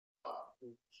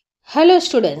Hello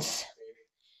students,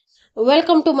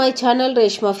 welcome to my channel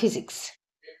Reshma Physics.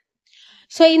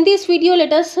 So in this video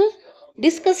let us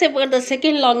discuss about the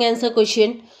second long answer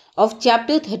question of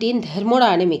chapter 13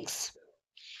 thermodynamics.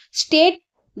 State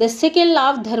the second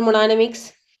law of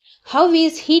thermodynamics. How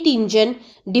is heat engine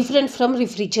different from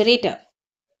refrigerator?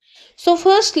 So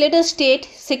first let us state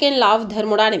second law of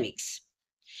thermodynamics.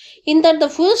 In that the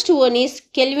first one is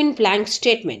Kelvin Planck's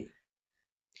statement.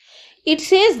 It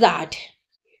says that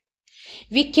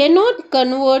we cannot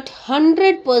convert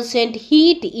 100%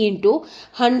 heat into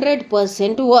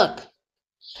 100% work.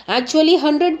 Actually,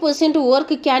 100%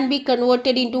 work can be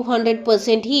converted into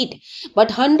 100% heat, but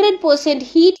 100%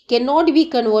 heat cannot be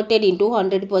converted into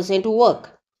 100%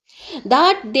 work.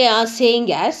 That they are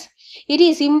saying as it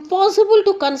is impossible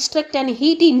to construct an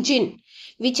heat engine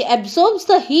which absorbs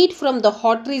the heat from the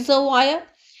hot reservoir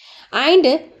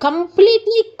and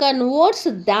completely converts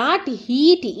that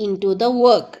heat into the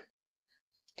work.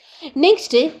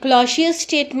 Next, Clausius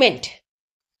statement.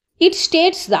 It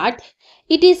states that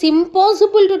it is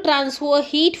impossible to transfer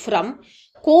heat from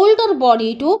colder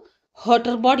body to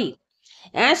hotter body.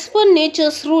 As per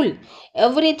nature's rule,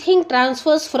 everything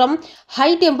transfers from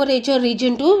high temperature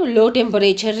region to low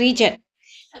temperature region.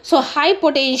 So high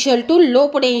potential to low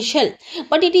potential,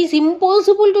 but it is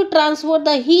impossible to transfer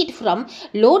the heat from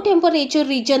low temperature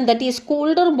region, that is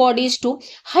colder bodies, to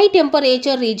high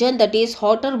temperature region, that is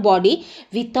hotter body,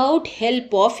 without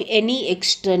help of any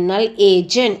external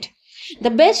agent.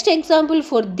 The best example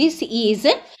for this is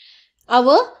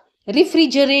our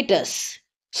refrigerators.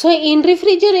 So in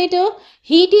refrigerator,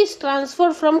 heat is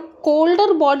transferred from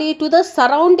colder body to the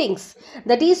surroundings,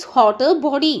 that is hotter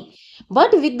body,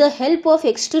 but with the help of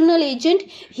external agent.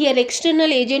 Here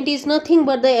external agent is nothing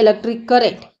but the electric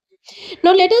current.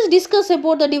 Now let us discuss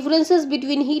about the differences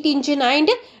between heat engine and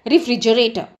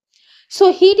refrigerator.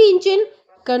 So heat engine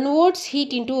converts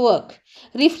heat into work.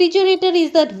 Refrigerator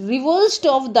is the reverse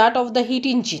of that of the heat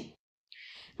engine.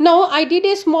 Now I did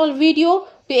a small video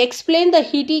to explain the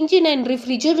heat engine and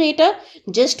refrigerator.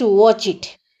 Just watch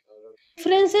it.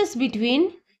 Differences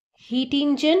between heat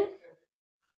engine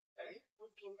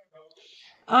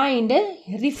and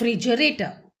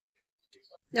refrigerator.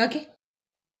 Okay.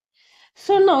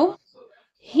 So now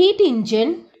heat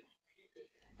engine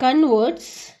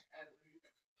converts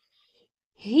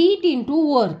heat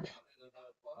into work.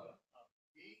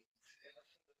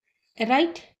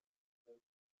 Right?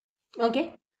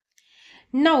 Okay.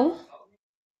 Now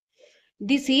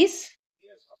this is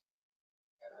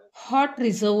hot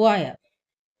reservoir.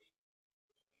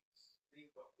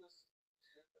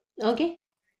 Okay.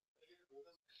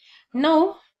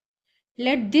 Now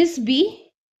let this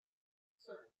be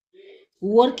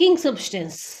working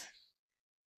substance.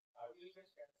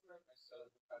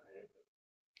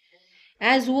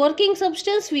 As working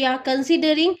substance, we are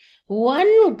considering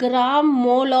 1 gram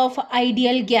mole of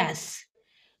ideal gas.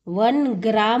 1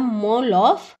 gram mole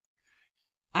of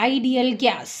ideal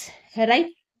gas.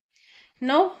 Right?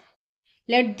 Now,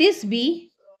 let this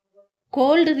be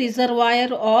cold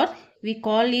reservoir, or we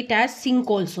call it as sink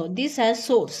also. This as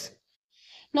source.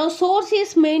 Now, source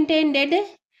is maintained at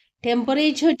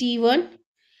temperature T1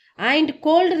 and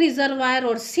cold reservoir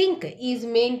or sink is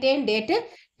maintained at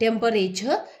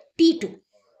temperature T2.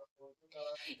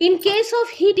 In case of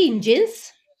heat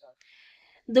engines,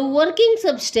 the working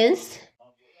substance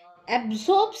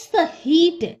absorbs the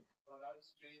heat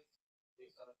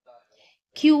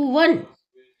Q1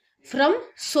 from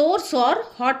source or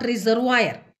hot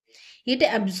reservoir. It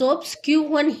absorbs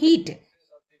Q1 heat.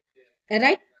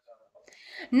 Right?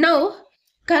 Now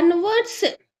converts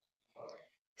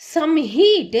some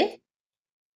heat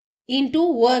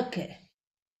into work, and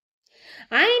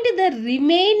the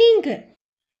remaining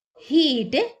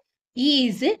heat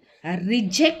is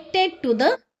rejected to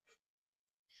the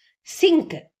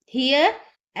sink. Here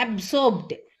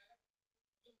absorbed,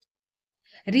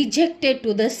 rejected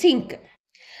to the sink,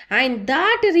 and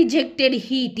that rejected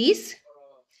heat is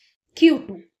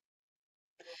Q2.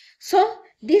 So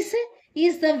this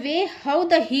is the way how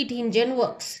the heat engine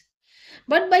works.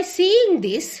 But by seeing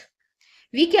this,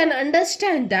 we can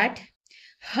understand that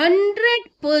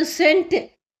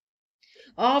 100%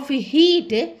 of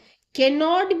heat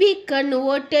cannot be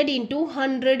converted into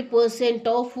 100%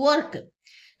 of work.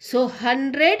 So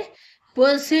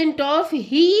 100% of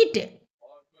heat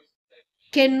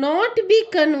cannot be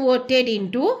converted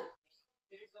into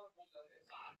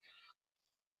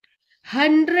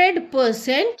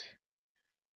 100%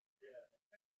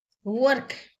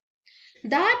 work.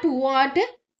 That what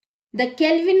the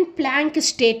Kelvin Planck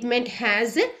statement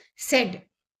has said.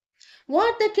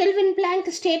 What the Kelvin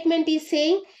Planck statement is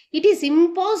saying, it is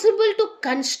impossible to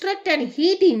construct an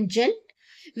heat engine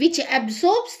which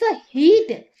absorbs the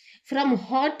heat from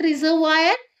hot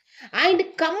reservoir and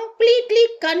completely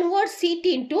converts it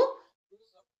into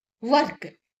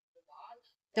work.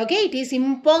 Okay, it is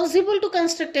impossible to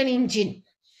construct an engine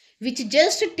which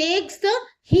just takes the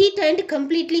heat and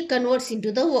completely converts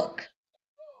into the work.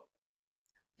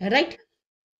 Right?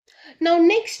 Now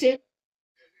next,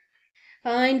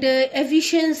 and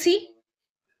efficiency.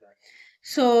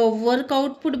 So work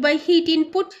output by heat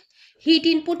input. Heat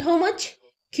input how much?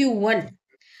 Q1.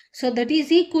 So that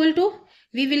is equal to,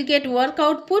 we will get work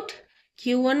output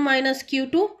Q1 minus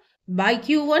Q2 by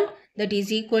Q1, that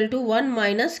is equal to 1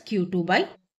 minus Q2 by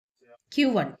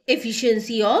Q1.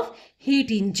 Efficiency of heat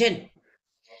engine.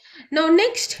 Now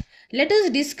next, let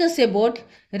us discuss about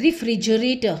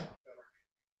refrigerator.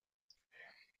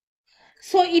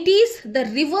 So it is the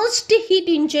reversed heat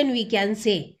engine, we can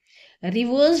say.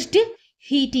 Reversed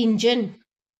heat engine.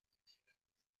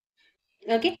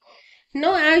 Okay.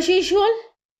 Now as usual,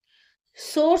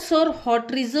 source or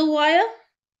hot reservoir.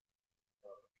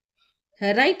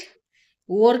 Right.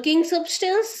 Working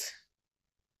substance.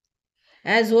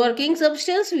 As working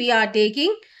substance, we are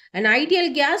taking an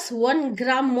ideal gas, 1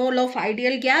 gram mole of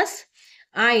ideal gas,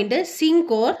 and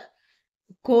sink or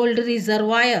cold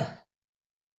reservoir.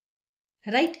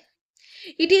 Right.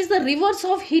 It is the reverse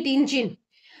of heat engine.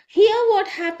 Here what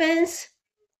happens?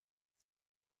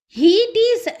 Heat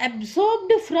is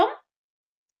absorbed from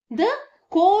the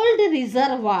cold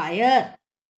reservoir.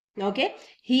 Okay.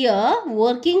 Here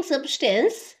working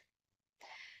substance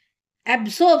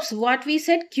absorbs what we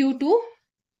said, Q2.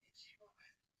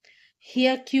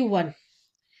 Here Q1.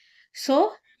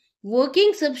 So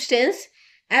working substance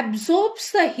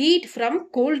absorbs the heat from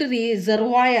cold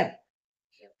reservoir.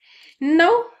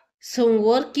 Now some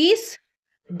work is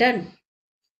done.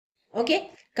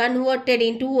 Okay, converted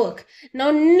into work.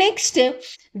 Now next, the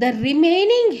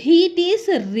remaining heat is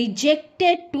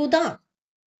rejected to the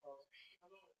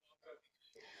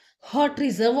hot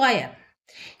reservoir.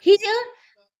 Here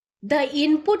the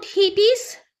input heat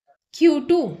is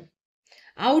Q2,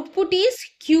 output is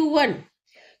Q1.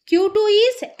 Q2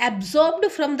 is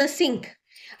absorbed from the sink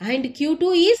and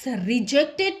Q2 is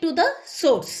rejected to the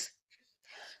source.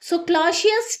 So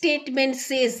Clausius statement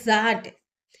says that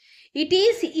it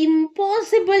is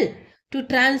impossible to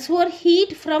transfer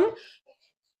heat from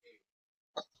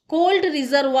cold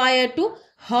reservoir to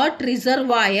hot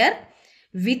reservoir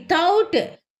without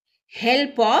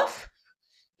help of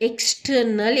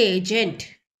external agent.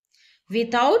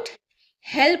 Without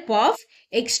help of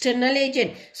external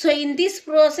agent. So in this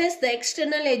process, the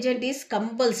external agent is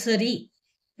compulsory,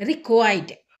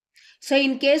 required. So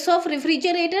in case of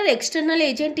refrigerator, external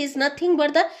agent is nothing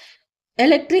but the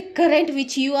electric current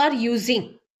which you are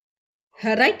using.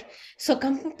 Right? So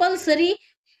compulsory,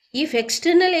 if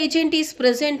external agent is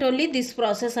present, only this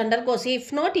process undergoes.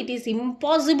 If not, it is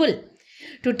impossible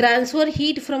to transfer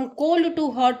heat from cold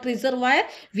to hot reservoir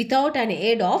without an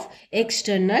aid of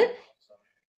external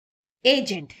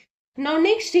agent. Now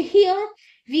next, here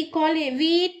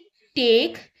we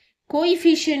take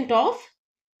coefficient of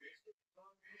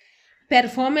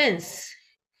performance.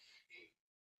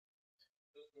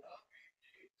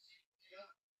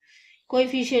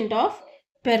 Coefficient of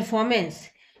performance.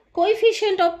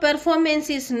 Coefficient of performance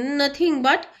is nothing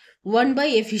but 1 by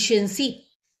efficiency.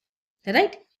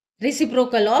 Right?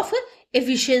 Reciprocal of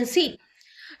efficiency.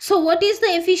 So what is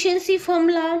the efficiency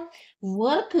formula?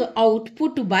 Work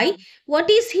output by, what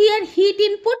is here, heat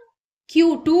input?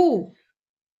 Q2.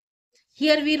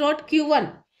 Here we wrote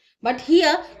Q1, but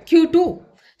here Q2.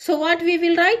 So what we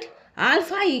will write?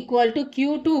 Alpha equal to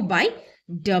Q2 by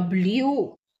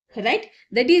W. Right?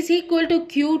 That is equal to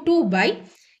Q2 by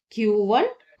Q1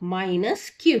 minus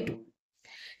Q2.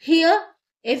 Here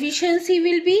efficiency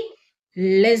will be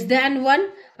less than 1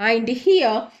 and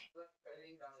here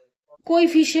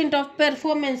coefficient of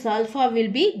performance alpha will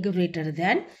be greater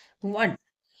than 1.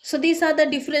 So these are the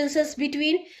differences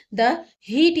between the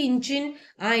heat engine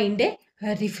and a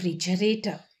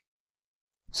refrigerator.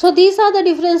 So these are the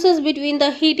differences between the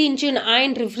heat engine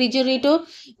and refrigerator.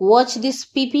 Watch this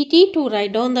PPT to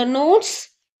write down the notes.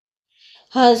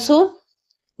 So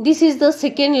this is the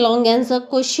second long answer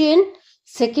question.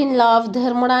 Second law of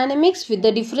thermodynamics with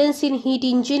the difference in heat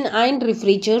engine and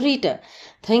refrigerator.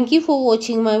 Thank you for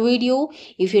watching my video.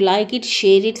 If you like it,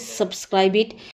 share it, subscribe it.